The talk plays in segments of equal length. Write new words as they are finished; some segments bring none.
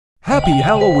Happy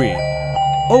Halloween!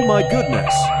 Oh my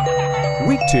goodness!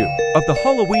 Week 2 of the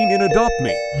Halloween in Adopt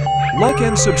Me. Like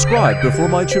and subscribe before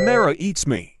my chimera eats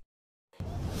me.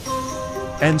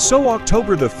 And so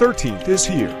October the 13th is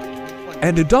here.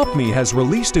 And Adopt Me has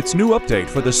released its new update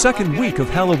for the second week of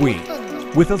Halloween.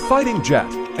 With a fighting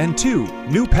jet and 2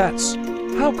 new pets.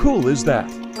 How cool is that?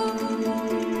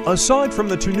 Aside from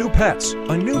the 2 new pets,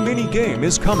 a new mini game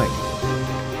is coming.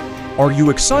 Are you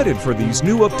excited for these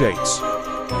new updates?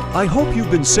 I hope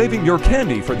you've been saving your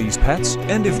candy for these pets,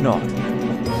 and if not,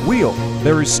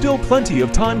 there is still plenty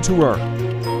of time to earn.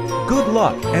 Good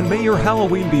luck, and may your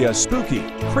Halloween be as spooky,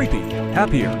 creepy,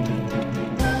 happier,